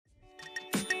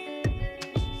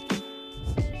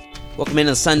Welcome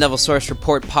into the Sun Devil Source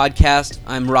Report podcast.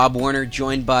 I'm Rob Warner,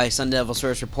 joined by Sun Devil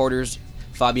Source reporters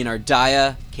Fabian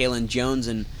Ardaya, Kalen Jones,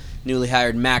 and newly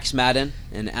hired Max Madden.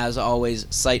 And as always,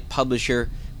 site publisher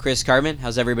Chris Cartman.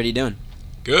 How's everybody doing?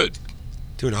 Good.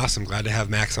 Doing awesome. Glad to have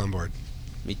Max on board.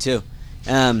 Me too.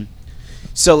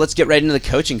 So let's get right into the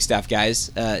coaching staff,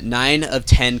 guys. 9 of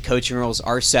 10 coaching roles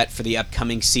are set for the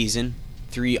upcoming season.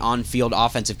 3 on-field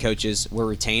offensive coaches were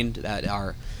retained that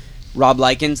are Rob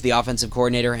Likens, the offensive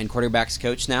coordinator and quarterbacks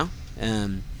coach now.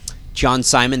 John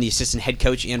Simon, the assistant head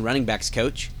coach and running backs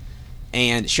coach.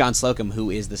 And Sean Slocum, who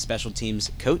is the special teams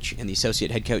coach and the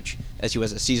associate head coach, as he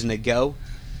was a season ago.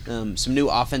 Some new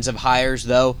offensive hires,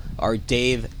 though, are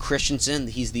Dave Christensen.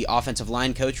 He's the offensive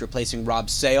line coach, replacing Rob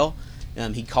Sale.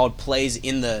 He called plays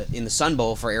in the Sun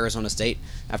Bowl for Arizona State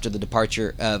after the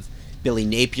departure of Billy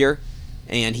Napier.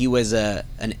 And he was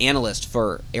an analyst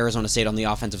for Arizona State on the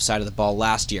offensive side of the ball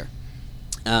last year.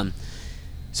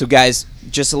 So guys,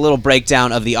 just a little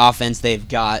breakdown of the offense they've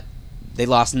got. They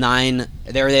lost 9.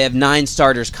 They have 9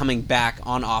 starters coming back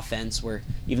on offense. Where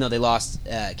even though they lost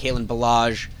Kalen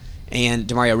Ballage and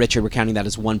Demario Richard, we're counting that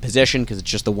as one position because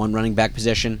it's just the one running back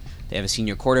position. They have a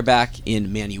senior quarterback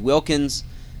in Manny Wilkins.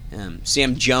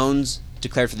 Sam Jones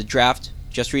declared for the draft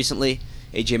just recently.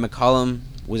 A.J. McCollum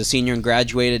was a senior and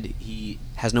graduated. He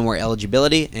has no more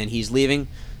eligibility, and he's leaving.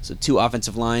 So 2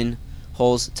 offensive line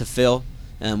holes to fill.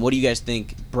 What do you guys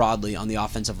think broadly on the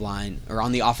offensive line or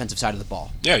on the offensive side of the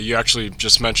ball? Yeah, you actually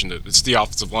just mentioned it. It's the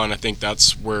offensive line. I think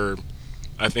that's where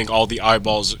I think all the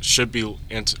eyeballs should be,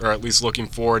 or at least looking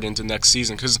forward into next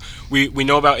season, because we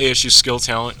know about ASU's skill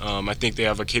talent. I think they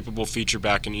have a capable feature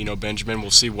back in Eno Benjamin. We'll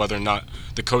see whether or not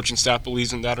the coaching staff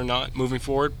believes in that or not moving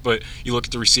forward. But you look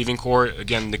at the receiving core,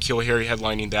 again, N'Keal Harry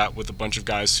headlining that with a bunch of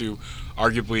guys who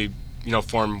arguably,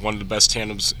 form one of the best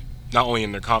tandems, not only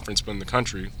in their conference but in the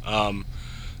country.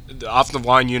 The offensive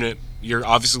line unit, you're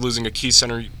obviously losing a key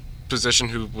center position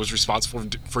who was responsible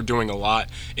for doing a lot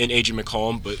in A.J.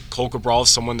 McCollum, but Cole Cabral is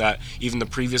someone that even the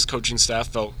previous coaching staff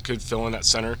felt could fill in at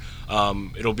center.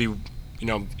 It'll be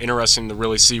interesting to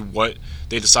really see what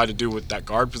they decide to do with that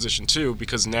guard position too,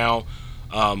 because now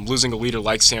losing a leader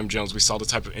like Sam Jones, we saw the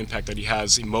type of impact that he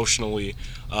has emotionally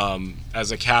as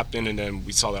a captain, and then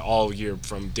we saw that all year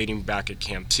from dating back at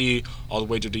Camp T all the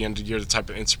way to the end of the year, the type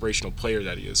of inspirational player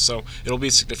that he is. So it'll be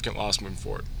a significant loss moving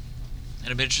forward. And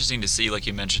it'll be interesting to see, like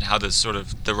you mentioned, how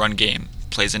the run game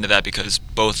plays into that, because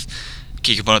both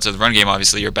key components of the run game,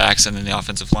 obviously your backs and then the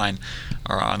offensive line,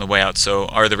 are on the way out. So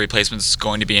are the replacements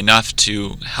going to be enough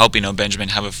to help Benjamin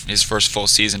have his first full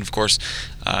season? Of course,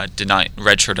 did not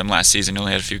redshirt him last season,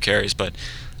 only had a few carries, but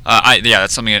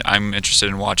that's something that I'm interested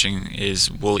in watching,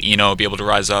 is will Eno be able to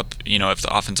rise up, if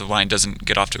the offensive line doesn't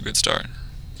get off to a good start?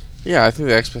 Yeah, I think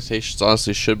the expectations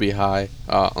honestly should be high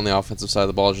on the offensive side of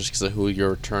the ball, just because of who you're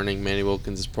returning. Manny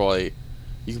Wilkins is probably,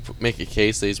 you can make a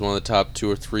case that he's one of the top 2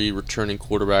 or 3 returning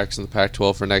quarterbacks in the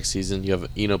Pac-12 for next season. You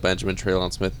have Eno Benjamin,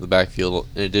 Traylon Smith in the backfield,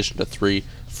 in addition to 3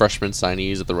 freshman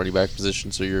signees at the running back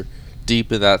position, so you're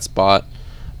deep in that spot.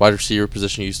 Wide receiver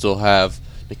position, you still have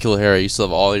N'Keal Harry, you still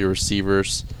have all your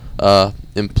receivers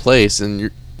in place, and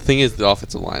the thing is the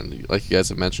offensive line, like you guys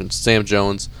have mentioned. Sam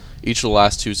Jones, each of the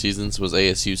last 2 seasons, was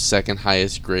ASU's second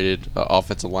highest graded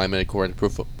offensive lineman according to Pro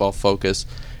Football Focus.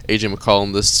 A.J.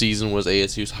 McCollum this season was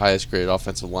ASU's highest graded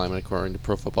offensive lineman according to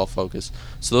Pro Football Focus.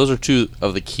 So those are 2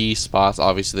 of the key spots,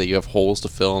 obviously, that you have holes to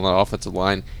fill in that offensive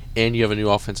line, and you have a new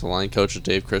offensive line coach with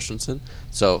Dave Christensen.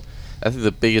 So I think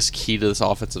the biggest key to this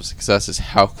offensive success is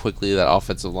how quickly that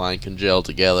offensive line can gel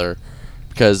together,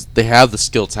 because they have the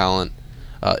skill talent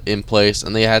in place,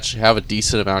 and they actually have a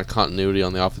decent amount of continuity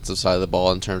on the offensive side of the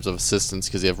ball in terms of assistants,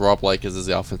 because you have Rob Likens as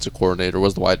the offensive coordinator,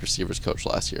 was the wide receivers coach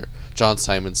last year. John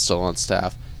Simon's still on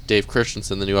staff. Dave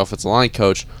Christensen, the new offensive line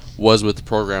coach, was with the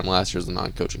program last year as a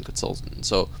non-coaching consultant.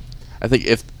 So I think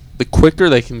if the quicker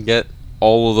they can get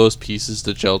all of those pieces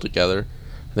to gel together,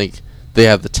 I think they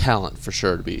have the talent for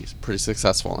sure to be pretty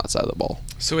successful on that side of the ball.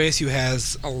 So ASU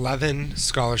has 11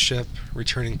 scholarship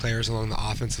returning players along the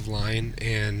offensive line,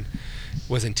 and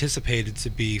was anticipated to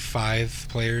be 5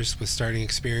 players with starting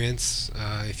experience.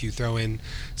 If you throw in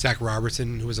Zach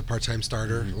Robertson, who was a part-time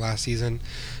starter last season,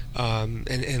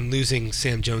 and losing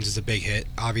Sam Jones is a big hit.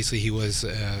 Obviously, he was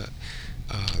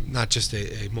not just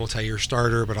a multi-year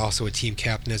starter, but also a team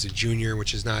captain as a junior,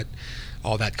 which is not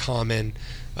all that common.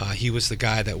 He was the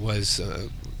guy that was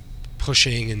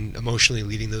pushing and emotionally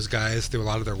leading those guys through a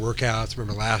lot of their workouts.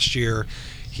 Remember last year,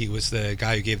 He was the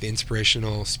guy who gave the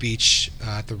inspirational speech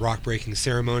at the rock breaking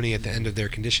ceremony at the end of their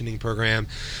conditioning program.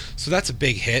 So that's a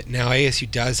big hit. Now ASU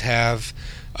does have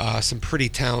some pretty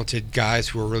talented guys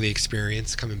who are really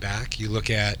experienced coming back. You look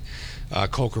at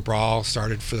Cole Cabral,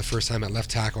 started for the first time at left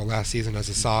tackle last season as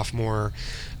a sophomore.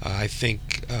 I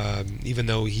think even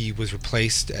though he was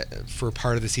replaced for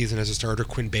part of the season as a starter,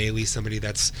 Quinn Bailey, somebody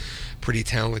that's pretty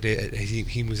talented,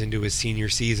 he was into his senior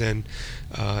season.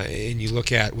 And you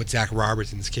look at what Zach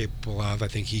Robertson's capable of, I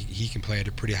think he can play at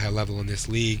a pretty high level in this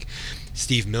league.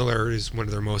 Steve Miller is one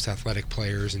of their most athletic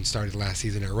players and started last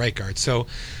season at right guard. So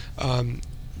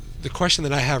the question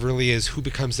that I have really is who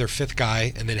becomes their fifth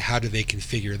guy, and then how do they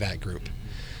configure that group?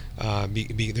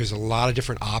 There's a lot of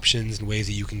different options and ways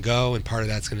that you can go, and part of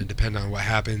that's going to depend on what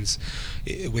happens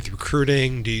with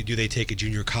recruiting. Do they take a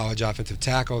junior college offensive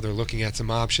tackle? They're looking at some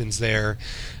options there.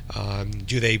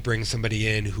 Do they bring somebody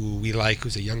in who we like,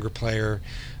 who's a younger player?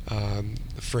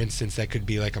 For instance, that could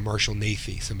be like a Marshall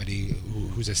Nathy, somebody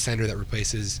who's a center that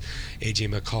replaces A.J.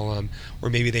 McCollum,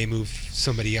 or maybe they move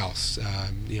somebody else.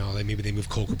 Maybe they move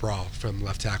Cole Cabral from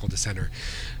left tackle to center.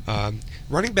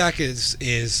 Running back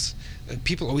is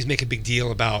people always make a big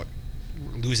deal about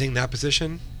losing that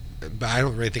position, but I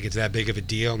don't really think it's that big of a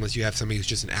deal unless you have somebody who's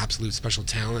just an absolute special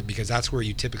talent, because that's where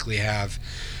you typically have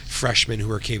freshmen who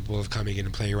are capable of coming in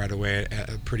and playing right away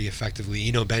pretty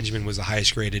effectively. Benjamin was the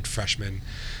highest graded freshman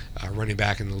running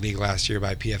back in the league last year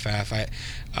by PFF.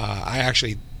 I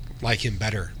actually like him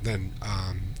better than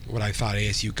what I thought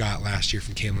ASU got last year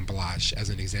from Kalen Balazs, as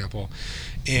an example.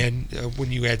 And when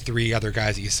you add three other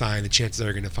guys that you sign, the chances are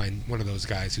you're going to find one of those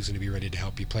guys who's going to be ready to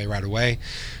help you play right away.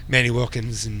 Manny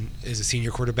Wilkins is a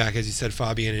senior quarterback, as you said,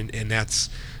 Fabian, and that's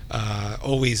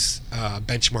always a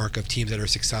benchmark of teams that are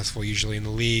successful usually in the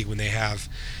league when they have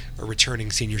returning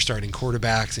senior starting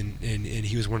quarterbacks, and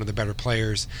he was one of the better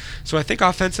players. So I think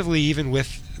offensively, even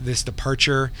with this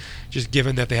departure, just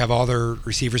given that they have all their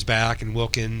receivers back and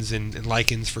Wilkins and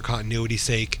Likens for continuity's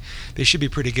sake, they should be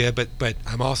pretty good. But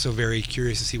I'm also very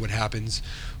curious to see what happens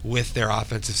with their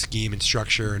offensive scheme and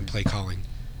structure and play calling.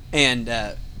 And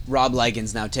Rob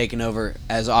Likens now taking over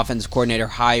as offensive coordinator,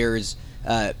 hires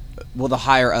the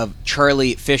hire of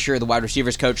Charlie Fisher, the wide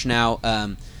receivers coach now.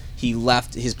 He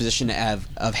left his position of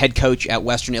head coach at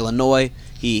Western Illinois.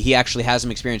 He actually has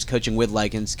some experience coaching with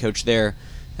Likens, coached there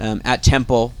at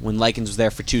Temple when Likens was there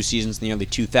for 2 seasons in the early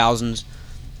 2000s.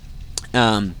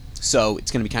 So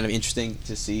it's going to be kind of interesting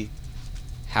to see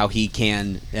how he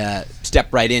can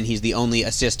step right in. He's the only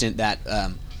assistant that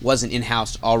wasn't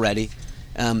in-house already.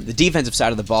 The defensive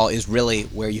side of the ball is really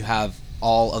where you have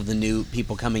all of the new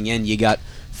people coming in. You got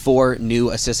 4 new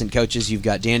assistant coaches. You've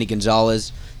got Danny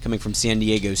Gonzalez coming from San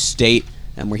Diego State,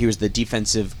 where he was the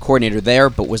defensive coordinator there,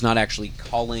 but was not actually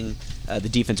calling the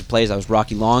defensive plays. That was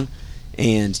Rocky Long.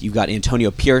 And you've got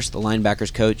Antonio Pierce, the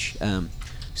linebackers coach,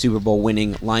 Super Bowl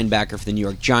winning linebacker for the New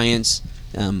York Giants,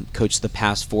 coached the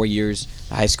past 4 years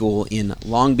at high school in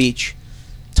Long Beach.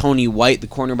 Tony White, the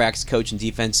cornerbacks coach and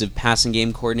defensive passing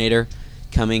game coordinator,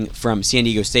 coming from San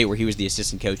Diego State, where he was the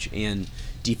assistant coach and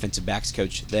defensive backs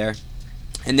coach there.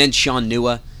 And then Sean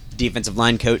Nua, defensive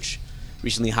line coach,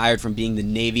 recently hired from being the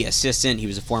Navy assistant. He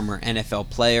was a former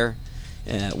NFL player,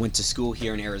 went to school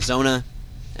here in Arizona.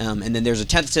 And then there's a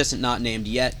 10th assistant not named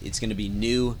yet. It's going to be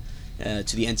new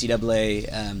to the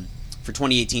NCAA for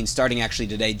 2018, starting actually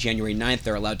today, January 9th.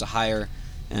 They're allowed to hire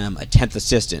a 10th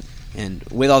assistant. And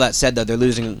with all that said, though, they're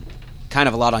losing kind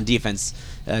of a lot on defense.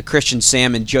 Christian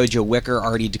Sam and JoJo Wicker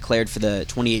already declared for the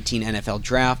 2018 NFL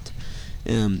Draft.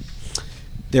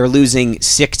 They're losing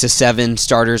 6 to 7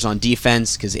 starters on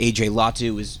defense because A.J.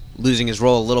 Latu was losing his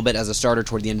role a little bit as a starter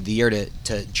toward the end of the year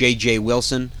to J.J.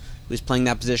 Wilson, who's playing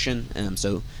that position.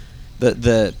 So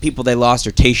the people they lost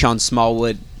are Tayshawn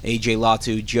Smallwood, A.J.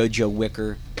 Latu, JoJo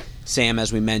Wicker, Sam,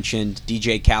 as we mentioned,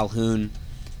 DJ Calhoun,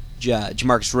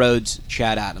 Jamarcus Rhodes,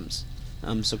 Chad Adams.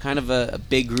 So kind of a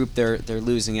big group they're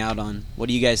losing out on. What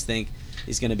do you guys think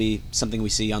is going to be something we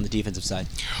see on the defensive side?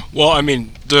 Well, I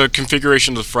mean, the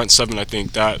configuration of the front seven, I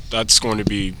think that's going to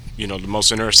be, the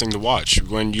most interesting to watch.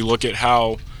 When you look at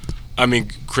how,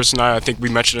 Chris and I think we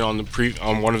mentioned it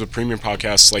on one of the premium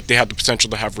podcasts, like they had the potential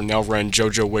to have Rennell Wren,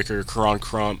 JoJo Wicker, Karan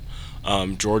Crump,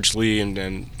 George Lee, and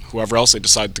then whoever else they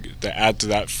decide to add to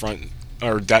that front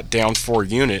or that down 4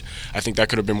 unit. I think that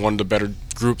could have been one of the better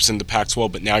groups in the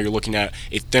Pac-12, but now you're looking at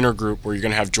a thinner group where you're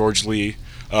going to have George Lee,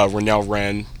 Rennell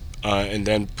Wren, and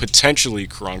then potentially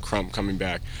Karan Crump coming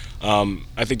back.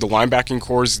 I think the linebacking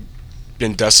core has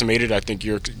been decimated. I think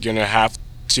you're going to have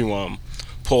to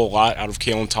pull a lot out of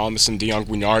Kalen Thomas and Deion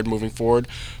Guinard moving forward.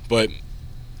 But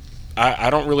I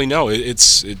don't really know.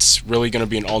 It's really going to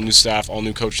be an all-new staff,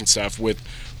 all-new coaching staff with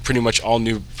pretty much all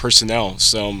new personnel.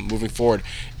 So moving forward,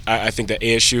 I think that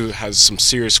ASU has some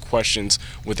serious questions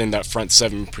within that front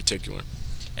seven in particular.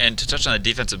 And to touch on the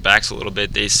defensive backs a little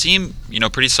bit, they seem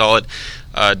pretty solid.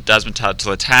 Desmond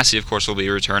Talatasi, of course, will be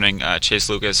returning. Chase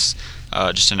Lucas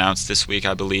just announced this week,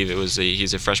 I believe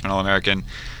he's a freshman All-American.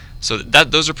 So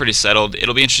those are pretty settled.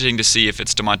 It'll be interesting to see if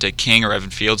it's DeMonte King or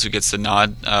Evan Fields who gets the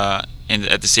nod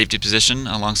at the safety position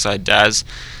alongside Daz.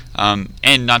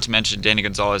 And not to mention Danny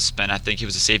Gonzalez I think he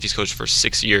was a safeties coach for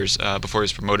 6 years before he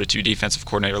was promoted to defensive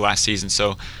coordinator last season.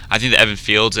 So I think that Evan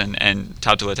Fields and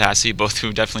Tautu Latasi, both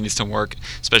who definitely need some work,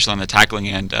 especially on the tackling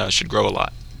end, should grow a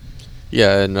lot.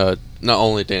 Yeah, and not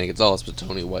only Danny Gonzalez, but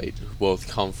Tony White, who both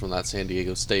come from that San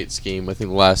Diego State scheme. I think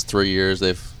the last 3 years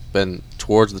they've been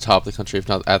towards the top of the country, if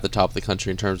not at the top of the country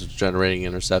in terms of generating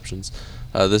interceptions.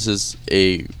 This is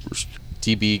a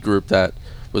DB group that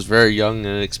was very young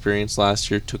and inexperienced last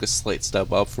year, took a slight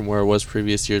step up from where it was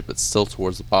previous years, but still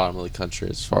towards the bottom of the country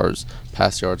as far as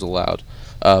pass yards allowed.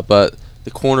 But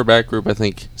the cornerback group, I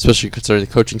think, especially considering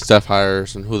the coaching staff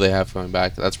hires and who they have coming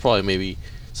back, that's probably maybe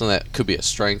something that could be a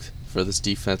strength for this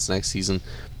defense next season.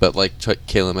 But like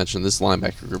Kayla mentioned, this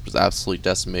linebacker group is absolutely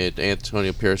decimated.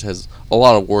 Antonio Pierce has a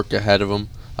lot of work ahead of him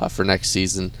for next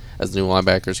season as the new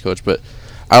linebackers coach. But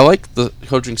I like the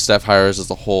coaching staff hires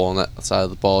as a whole on that side of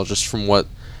the ball, just from what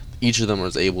each of them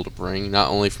was able to bring, not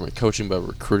only from a coaching but a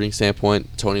recruiting standpoint.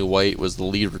 Tony White was the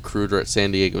lead recruiter at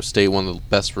San Diego State, one of the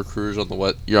best recruiters on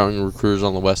the young recruiters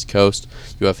on the West Coast.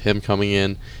 You have him coming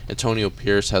in. Antonio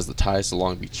Pierce has the ties to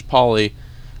Long Beach Poly.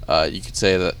 You could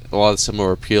say that a lot of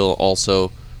similar appeal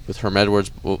also with Herm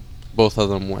Edwards. Both of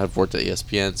them have worked at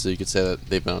ESPN, so you could say that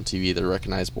they've been on TV. They're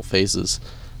recognizable faces.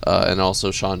 And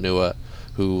also Sean Nua,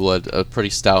 who led a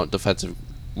pretty stout defensive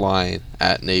line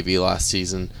at Navy last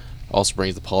season, also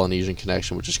brings the Polynesian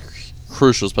connection, which is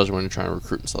crucial, especially when you're trying to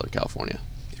recruit in Southern California.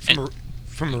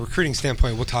 From a recruiting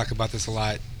standpoint, we'll talk about this a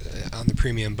lot on the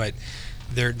premium, but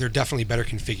they're definitely better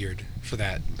configured for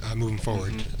that moving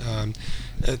forward.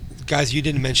 Guys, you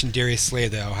didn't mention Darius Slay,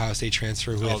 the Ohio State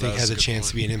transfer, who I think has a chance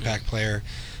to be an impact player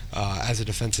as a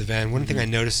defensive end. One thing I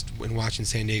noticed when watching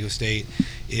San Diego State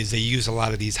is they use a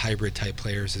lot of these hybrid type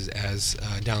players as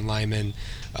down linemen.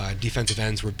 Defensive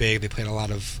ends were big. They played a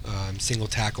lot of single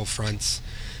tackle fronts,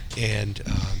 and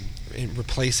in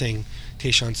replacing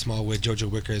Tayshawn Smallwood,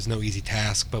 JoJo Wicker is no easy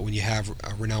task. But when you have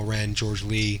Rennell Wren, George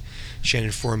Lee,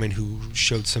 Shannon Foreman, who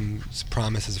showed some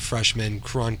promise as a freshman,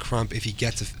 Karan Crump, if he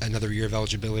gets another year of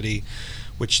eligibility,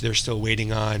 which they're still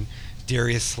waiting on,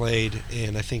 Darius Slade,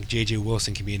 and I think J.J.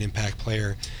 Wilson can be an impact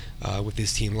player with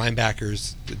this team.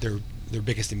 Linebackers, their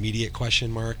biggest immediate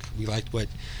question mark. We liked what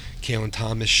Kalen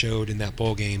Thomas showed in that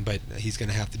bowl game, but he's going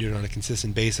to have to do it on a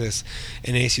consistent basis.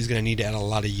 And ASU is going to need to add a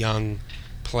lot of young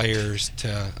players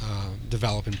to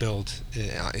develop and build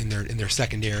in their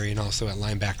secondary and also at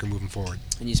linebacker moving forward.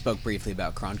 And you spoke briefly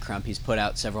about Karan Crump. He's put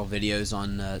out several videos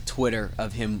on Twitter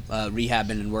of him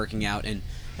rehabbing and working out, and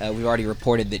we've already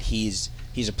reported that he's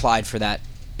applied for that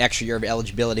extra year of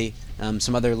eligibility.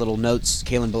 Some other little notes: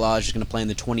 Kalen Ballage is going to play in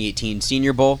the 2018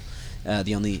 Senior Bowl,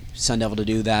 the only Sun Devil to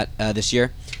do that this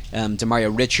year.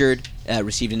 Demario Richard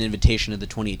received an invitation to the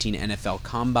 2018 NFL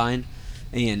Combine,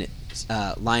 and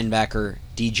linebacker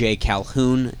DJ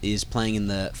Calhoun is playing in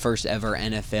the first ever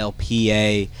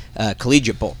NFLPA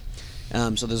Collegiate Bowl.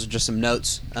 So those are just some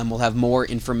notes. We'll have more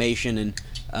information and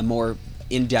a more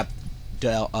in-depth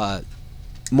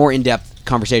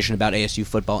conversation about ASU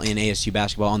football and ASU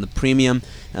basketball on the premium.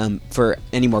 For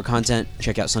any more content,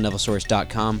 check out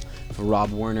sundevilsource.com. For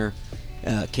Rob Warner,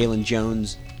 Kalen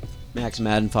Jones, Max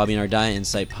Madden, Fabian Ardai, and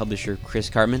site publisher Chris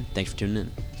Cartman, thanks for tuning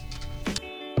in.